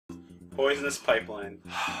Poisonous pipeline.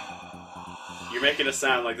 You're making it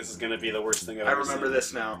sound like this is going to be the worst thing I've ever seen. I remember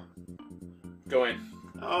this now. Go in.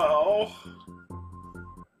 Oh.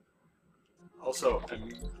 Also,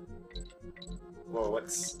 Whoa,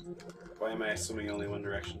 why am I assuming only one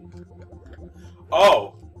direction?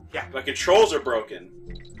 Oh! Yeah. My controls are broken.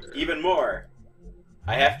 Even more.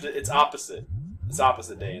 I have to... It's opposite. It's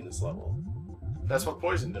opposite day in this level. That's what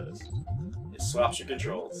poison does. It swaps your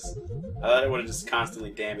controls. I thought it would have just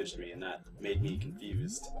constantly damaged me and not made me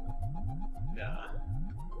confused. Nah.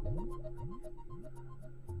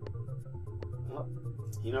 Well,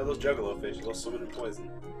 you know those juggalo fish, they'll swim in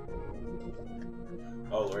poison.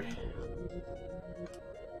 Oh lord.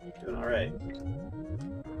 Doing alright.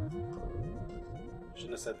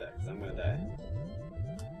 Shouldn't have said that, because I'm gonna die.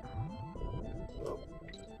 Whoa.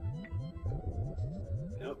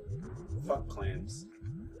 Nope. Fuck clams.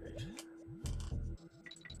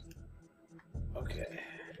 Okay.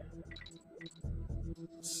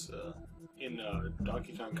 It's, in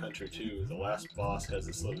Donkey Kong Country 2, the last boss has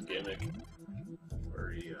this little gimmick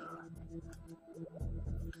where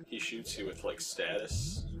he shoots you with, like,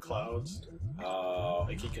 status clouds. Oh.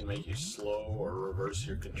 Like, he can make you slow or reverse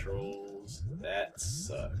your controls. That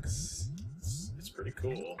sucks. It's pretty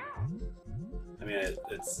cool. I mean,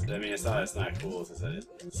 it's not cool, it's just that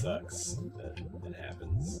it sucks that it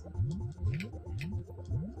happens.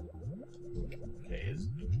 Okay,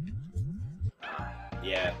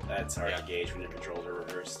 Yeah, that's hard to gauge when your controls are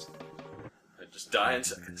reversed. I just die in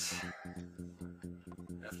seconds.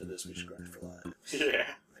 After this, we should grind for lives. Yeah.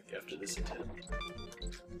 Like, after this attempt.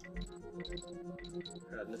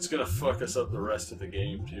 God, and it's gonna fuck us up the rest of the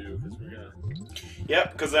game, too, because we're gonna...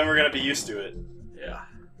 Yep, because then we're gonna be used to it. Yeah.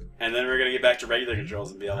 And then we're gonna get back to regular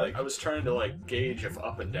controls and be like... I was trying to, like, gauge if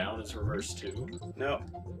up and down is reversed, too. No.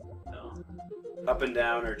 No. Up and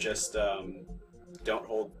down or just, don't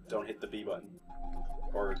hit the B button.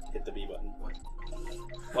 Or hit the B button.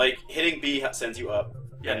 Like, hitting B sends you up,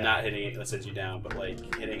 and not hitting it sends you down, but,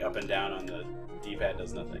 like, hitting up and down on the D-pad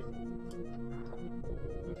does nothing.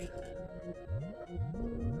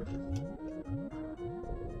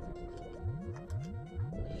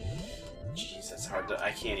 Jeez, that's hard to...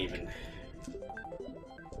 I can't even...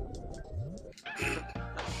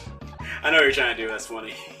 I know what you're trying to do, that's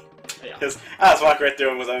funny. Because I was walking right through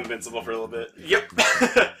him because I'm invincible for a little bit. Yep.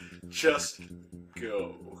 Just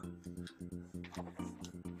go.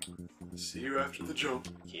 See you after the jump.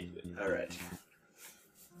 Can't do it. Alright.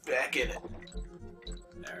 Back in it.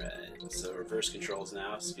 Alright, so reverse controls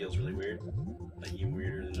now. This feels really weird. Like even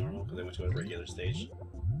weirder than normal because I went to a regular stage. A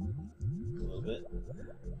little bit.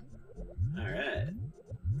 Alright.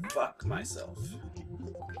 Fuck myself.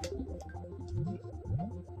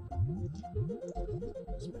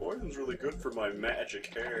 This poison's really good for my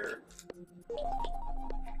magic hair.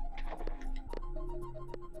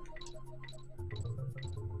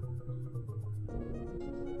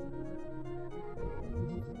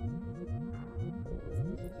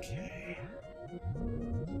 Okay.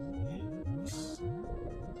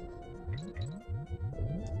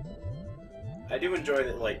 I do enjoy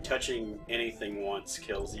that, like, touching anything once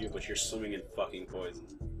kills you, but you're swimming in fucking poison.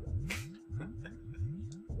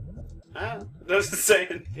 Ah, that's the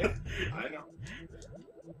saying. Yeah, I know.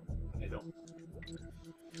 I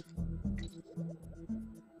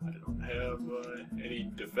don't have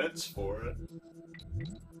any defense for it.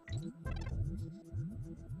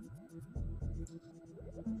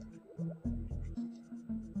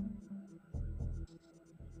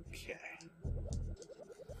 Okay.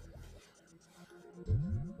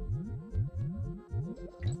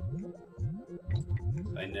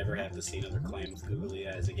 I never have to see another clam with googly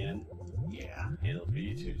eyes again. Yeah, it'll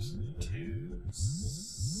be too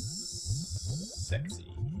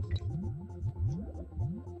sexy.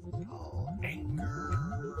 Oh,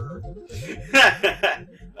 anger.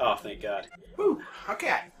 Oh, thank God. Whew,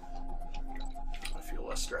 okay. I feel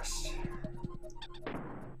less stressed.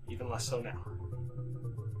 Even less so now.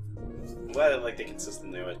 I'm glad that, like, they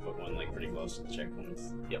consistently always put one, like, pretty close to the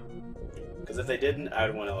checkpoints. Yep. Because if they didn't, I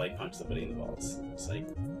would want to, like, punch somebody in the balls. It's like...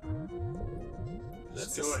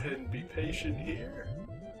 Let's go ahead and be patient here.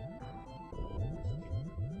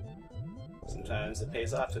 Sometimes it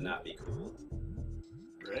pays off to not be cool.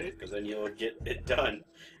 Right? Because then you'll get it done.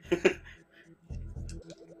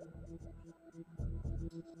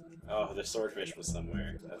 Oh, the swordfish was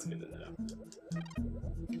somewhere. That's good to know.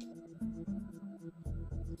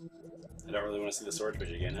 I don't really want to see the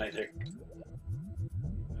swordfish again either.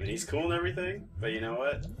 I mean, he's cool and everything, but you know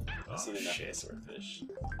what? I've seen enough of the swordfish.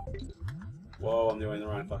 Whoa, I'm doing the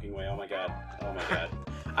wrong fucking way. Oh my god. Oh my god.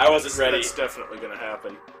 I wasn't ready. That's definitely gonna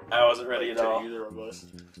happen. I wasn't ready at all. Either of us.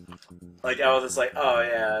 Like, I was just like, oh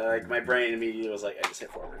yeah, like, my brain immediately was like, I just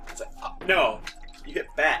hit forward. It's like, oh, no! You hit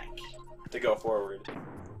back to go forward.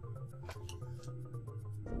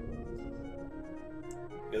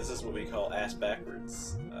 This is what we call ass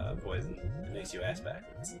backwards poison. It makes you ass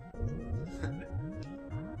backwards.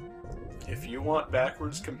 If you want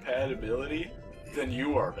backwards compatibility, then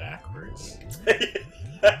you are backwards.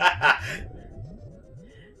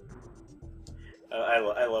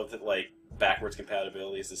 I love that, like, backwards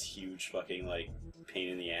compatibility is this huge fucking, like, pain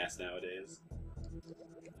in the ass nowadays.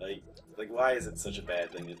 Like, why is it such a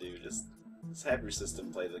bad thing to do? Just have your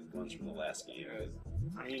system play the ones from the last game.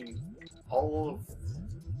 I mean, all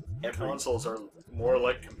of consoles are more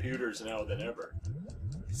like computers now than ever.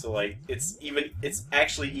 So, like, it's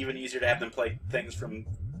actually even easier to have them play things from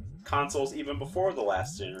consoles even before the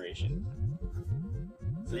last generation.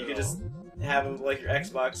 So you could just have them, like, your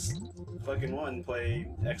Xbox fucking One play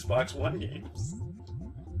Xbox One games.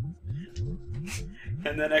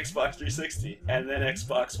 And then Xbox 360. And then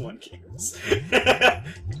Xbox One games.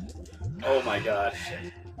 Oh my god.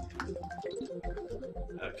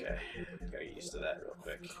 Okay. Gotta get used to that real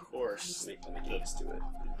quick. Of course. Let me get used to it.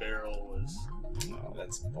 The barrel was... Oh,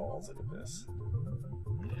 that's balls into this.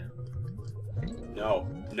 Yeah. No.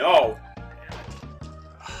 No!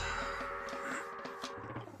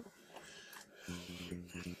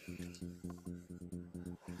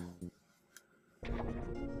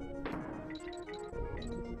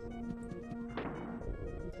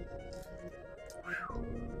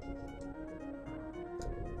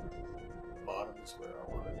 Bottom's where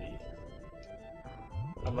I want to be.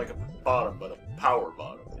 I'm like a bottom, but a power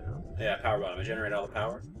bottom, you know? Yeah, power bottom. I generate all the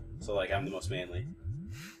power. So, like, I'm the most manly.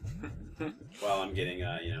 While I'm getting,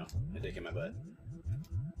 you know, a dick in my butt.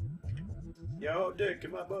 Yo, dick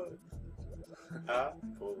in my butt. I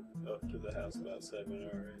pulled up to the house about 7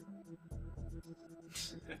 or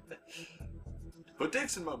 8. Put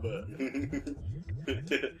dicks in my butt.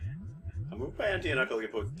 I moved my auntie and uncle to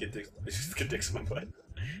get dicks in my butt.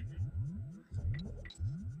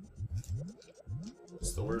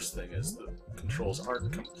 It's the worst thing is the controls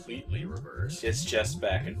aren't completely reversed. It's just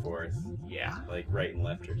back and forth. Yeah. Like, right and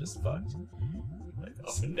left are just fucked. Like,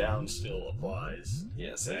 up and down still applies.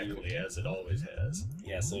 Yeah, so Exactly as it always has.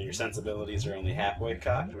 yeah, so your sensibilities are only halfway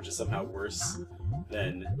cocked, which is somehow worse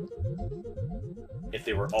than if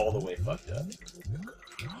they were all the way fucked up.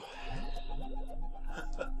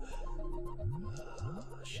 Oh,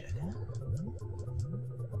 shit.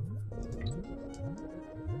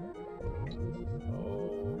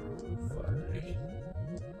 Oh, fuck.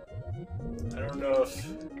 I don't know if...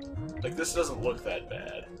 Like, this doesn't look that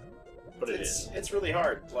bad. But it is. It's really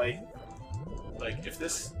hard. Like,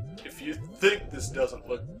 if you think this doesn't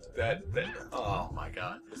look that oh my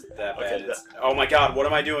god. is it that Okay, bad? Oh my god, what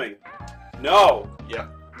am I doing? No!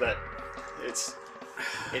 Yep, it's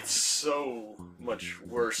so much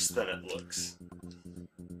worse than it looks.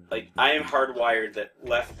 Like, I am hardwired that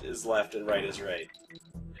left is left and right is right.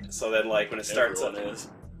 So then, like, when it starts up... Everyone is.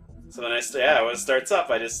 So then when it starts up,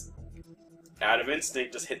 I just, out of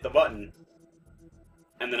instinct, just hit the button.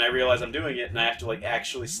 And then I realize I'm doing it, and I have to, like,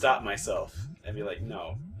 actually stop myself. And be like,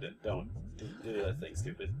 no, don't do that thing,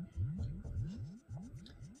 stupid.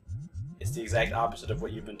 It's the exact opposite of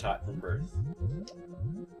what you've been taught from birth.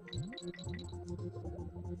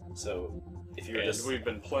 So, if you were just... we've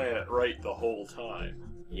been playing it right the whole time.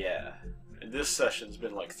 Yeah. And this session's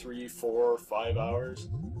been like 3, 4, 5 hours.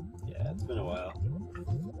 Yeah, it's been a while.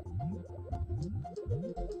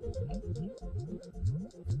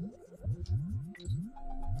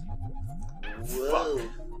 Whoa! Fuck.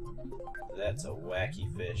 That's a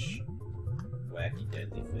wacky fish. Wacky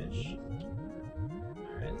deadly fish.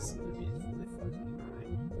 Alright, this is gonna be really fucking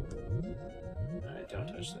annoying. Alright, don't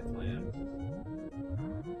touch that clam.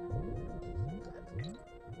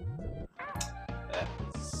 That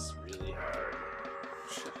was really hard.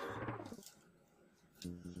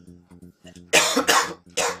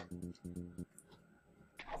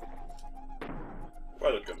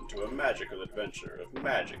 Welcome to a magical adventure of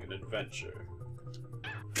magic and adventure.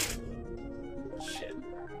 Shit.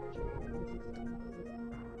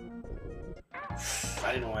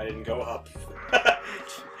 I didn't know why I didn't go up. I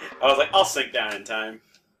was like, I'll sink down in time.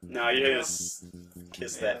 No, you're gonna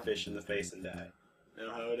kiss that fish in the face and die. You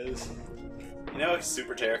know how it is? You know it's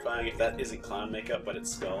super terrifying if that isn't clown makeup, but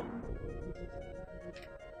it's skull?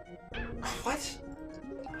 What?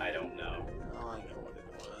 I don't know. Oh, I know what it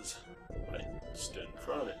was. I stood in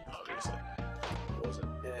front of it, obviously. It wasn't.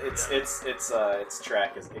 Its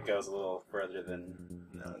track it goes a little further than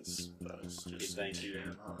No, it's just Thank too you.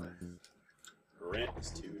 damn high. rent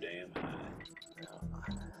is too damn high. No.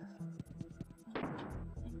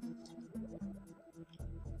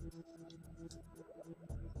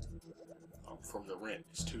 from the rent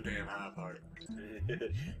is too damn high, party.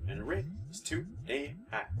 And the rent is too damn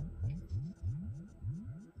high.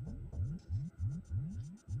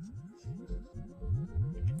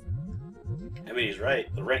 I mean, he's right.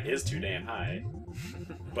 The rent is too damn high.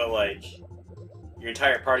 But, like, your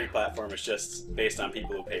entire party platform is just based on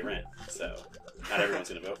people who pay rent. So, not everyone's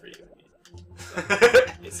going to vote for you.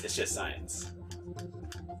 It's just science.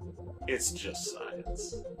 It's just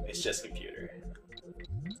science. It's just computer.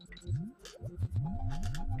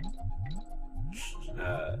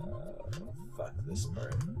 Fuck this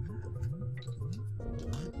part.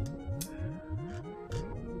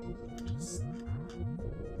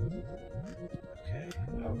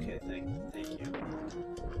 Okay, thank you.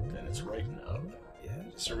 Then it's right and up. Yeah,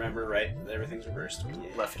 just remember, right, everything's reversed when you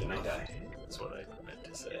Left and I up. die. That's what I meant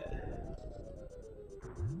to say. Yeah.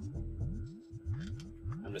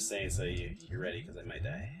 I'm just saying so you're ready, because I might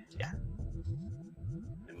die. Yeah.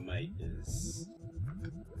 And might is...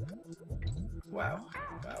 Wow.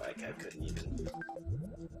 Wow, I couldn't even...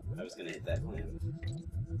 I was gonna hit that clam.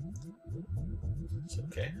 It's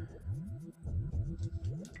okay.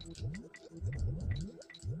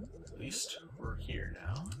 At least we're here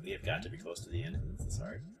now. We have got to be close to the end. It's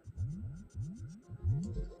hard.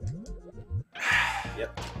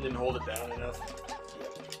 Yep. Didn't hold it down enough.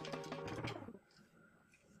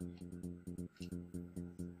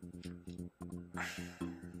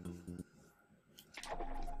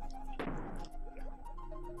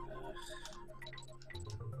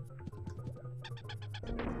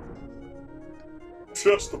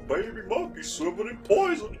 Just a baby monkey swimming in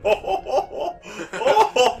poison.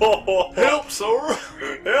 Help, Sora!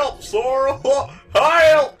 Help, Sora!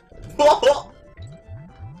 Help!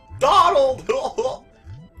 Donald!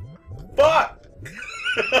 Fuck!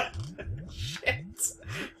 Shit!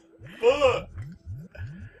 Fuck!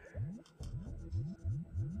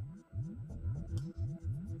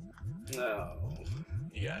 No.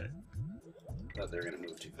 You got it. Thought they were gonna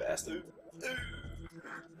move too fast.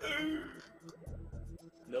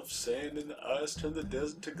 Enough sand in the ice turned the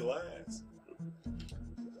desert to glass.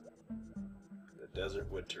 The desert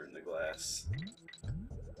would turn to glass.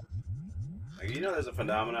 Like, you know, there's a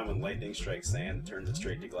phenomenon when lightning strikes sand, it turns it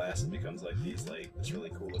straight to glass and becomes like these, like, this really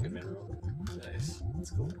cool looking mineral. Nice.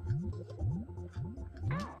 It's cool.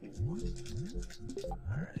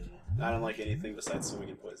 Alright. I don't like anything besides swimming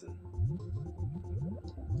in poison.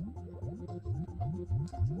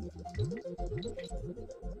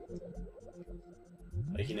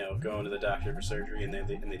 Like, you know, going to the doctor for surgery and they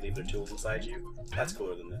leave their tools inside you. That's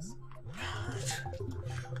cooler than this.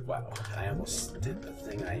 Wow, I almost did the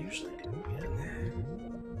thing I usually do again.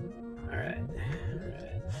 Alright.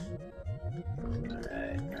 Yeah.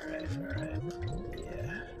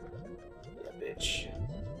 Yeah, bitch.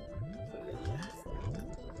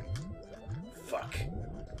 Fuck.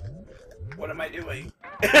 What am I doing?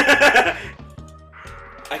 I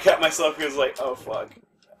cut myself because, like, oh fuck.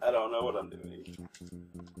 I don't know what I'm doing.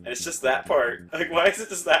 And it's just that part. Like, why is it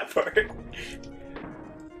just that part?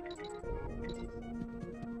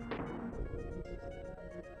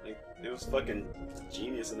 Like, it was fucking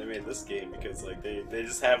genius when they made this game because, like, they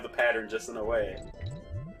just have the pattern just in a way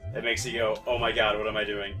that makes you go, oh my god, what am I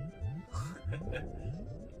doing?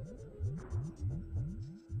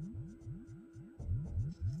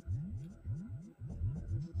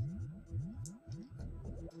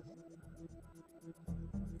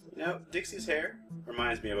 You know, Dixie's hair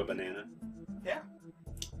reminds me of a banana. Yeah.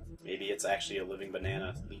 Maybe it's actually a living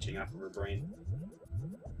banana leeching off of her brain.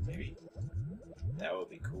 Maybe. That would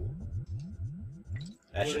be cool.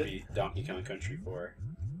 That should be Donkey Kong Country 4.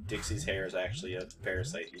 Dixie's hair is actually a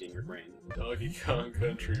parasite eating her brain. Donkey Kong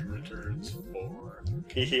Country Returns 4.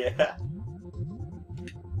 Yeah.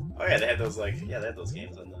 Oh yeah, they had those they had those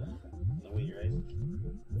games on the Wii, right?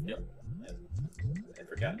 Yep. I'd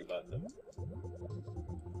forgotten about them.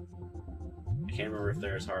 I can't remember if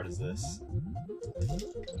they're as hard as this.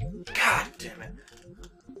 God damn it!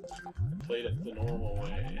 I played it the normal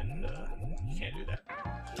way, and you can't do that.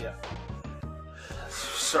 Yeah.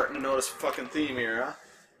 Starting to notice a fucking theme here, huh?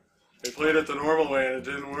 They played it the normal way and it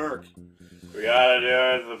didn't work. We gotta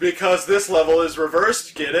do it Because this level is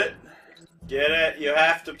reversed, get it? Get it? You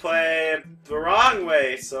have to play it the wrong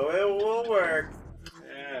way, so it will work.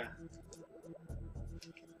 Yeah.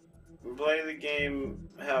 Play the game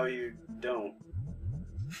how you don't.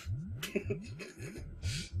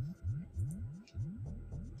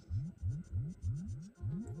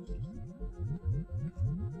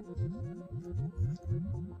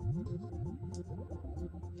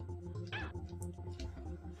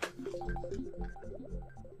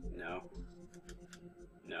 No.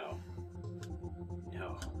 No.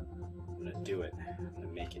 No. I'm gonna do do it. I'm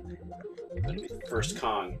gonna make it. I'm gonna be the first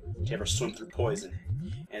Kong to ever swim through poison,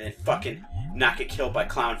 and then fucking not get killed by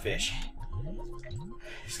clownfish.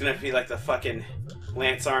 He's gonna be like the fucking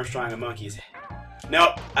Lance Armstrong of monkeys.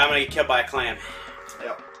 Nope, I'm gonna get killed by a clam.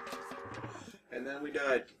 Yep. And then we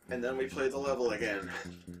died. And then we played the level again.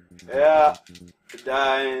 Yeah. We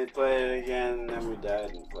died and played it again, and then we died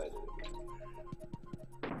and played it again.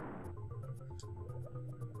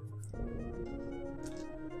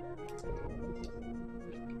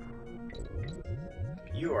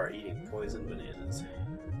 You are eating poison bananas.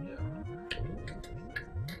 Yeah.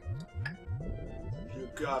 You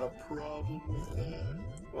got a problem with that?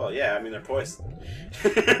 Well, yeah, I mean, they're poison.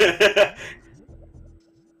 This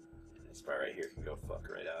part right here can go fuck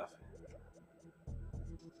right off.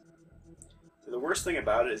 So the worst thing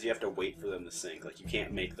about it is you have to wait for them to sink. Like, you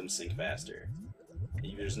can't make them sink faster.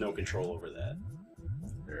 There's no control over that.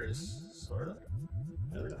 There is, sort of.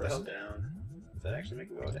 Really? Press down. Does that actually make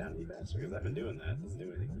it go down any faster? Because I've been doing that. It doesn't do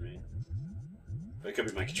anything for me. But it could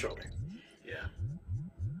be my controller. Yeah.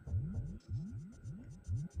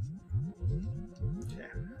 Okay.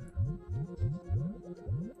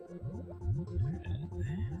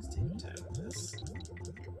 Let's take your time with this.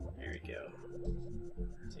 There we go.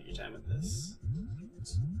 Take your time with this.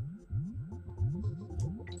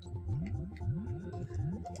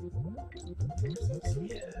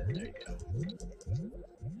 Yeah, there you go.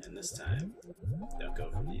 And this time, don't go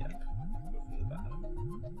from the up. Go from the bottom.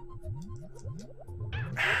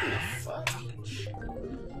 What the fuck?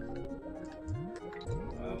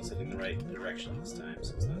 Well, I was hitting the right direction this time,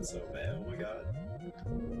 so it's not so bad. Oh my god.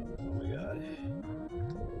 Oh my god.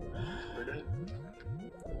 We're dead.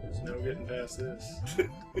 There's no getting past this.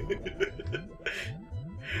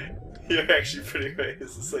 You're actually pretty right.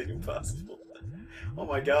 This is like impossible. Oh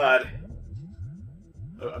my god.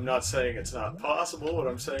 I'm not saying it's not possible. What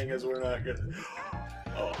I'm saying is we're not good.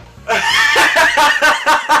 Oh. Like,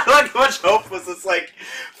 how much hope was this, like,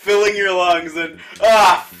 filling your lungs and...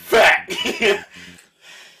 Ah, fat!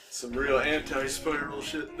 Some real anti-spiral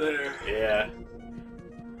shit there. Yeah.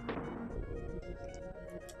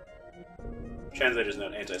 Translator's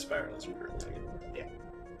note, anti-spiral is really good. Yeah.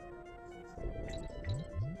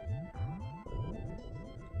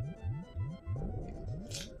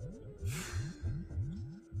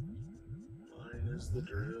 Mine is the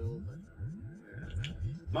drill.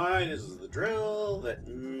 Mine is the drill that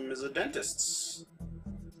is a dentist's.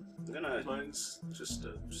 I'm gonna... Mine's just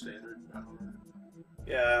a standard power.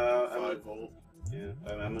 Yeah, 5 volt. Yeah,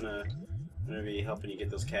 I'm gonna be helping you get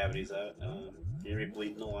those cavities out. You're gonna be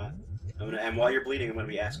bleeding a lot. And while you're bleeding, I'm gonna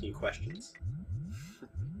be asking you questions.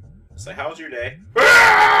 It's like, how was your day?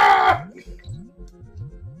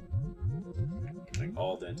 Like,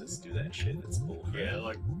 all dentists do that shit. It's bullshit. Yeah,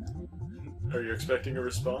 like, are you expecting a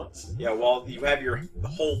response? Yeah, while you have your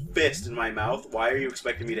whole fist in my mouth, why are you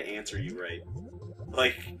expecting me to answer you right?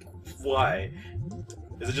 Like, why?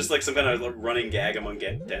 Is it just like some kind of running gag among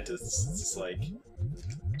dentists? It's just like...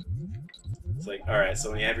 It's like, alright,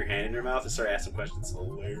 so when you have your hand in your mouth and start asking questions, it's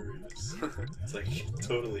hilarious. It's like, it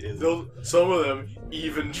totally is. Some of them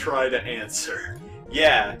even try to answer.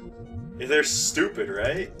 Yeah. They're stupid,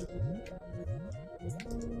 right?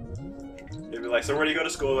 They'd be like, so where do you go to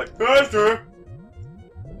school? Like, after!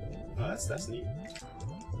 Oh, that's neat.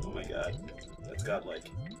 Oh my god. That's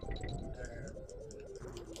godlike.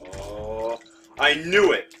 Oh, I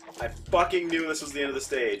knew it! I fucking knew this was the end of the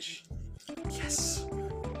stage. Yes!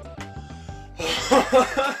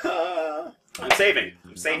 I'm saving.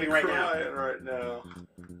 I'm saving right now. I'm crying right now.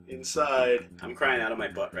 Inside. I'm crying out of my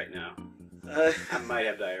butt right now. I might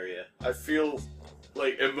have diarrhea. I feel,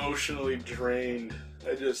 like, emotionally drained.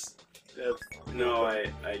 I just... No,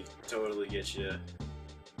 I totally get you.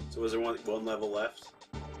 So is there one level left?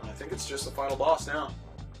 I think it's just the final boss now.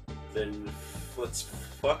 Then let's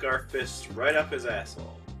fuck our fist right up his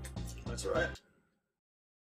asshole. That's right.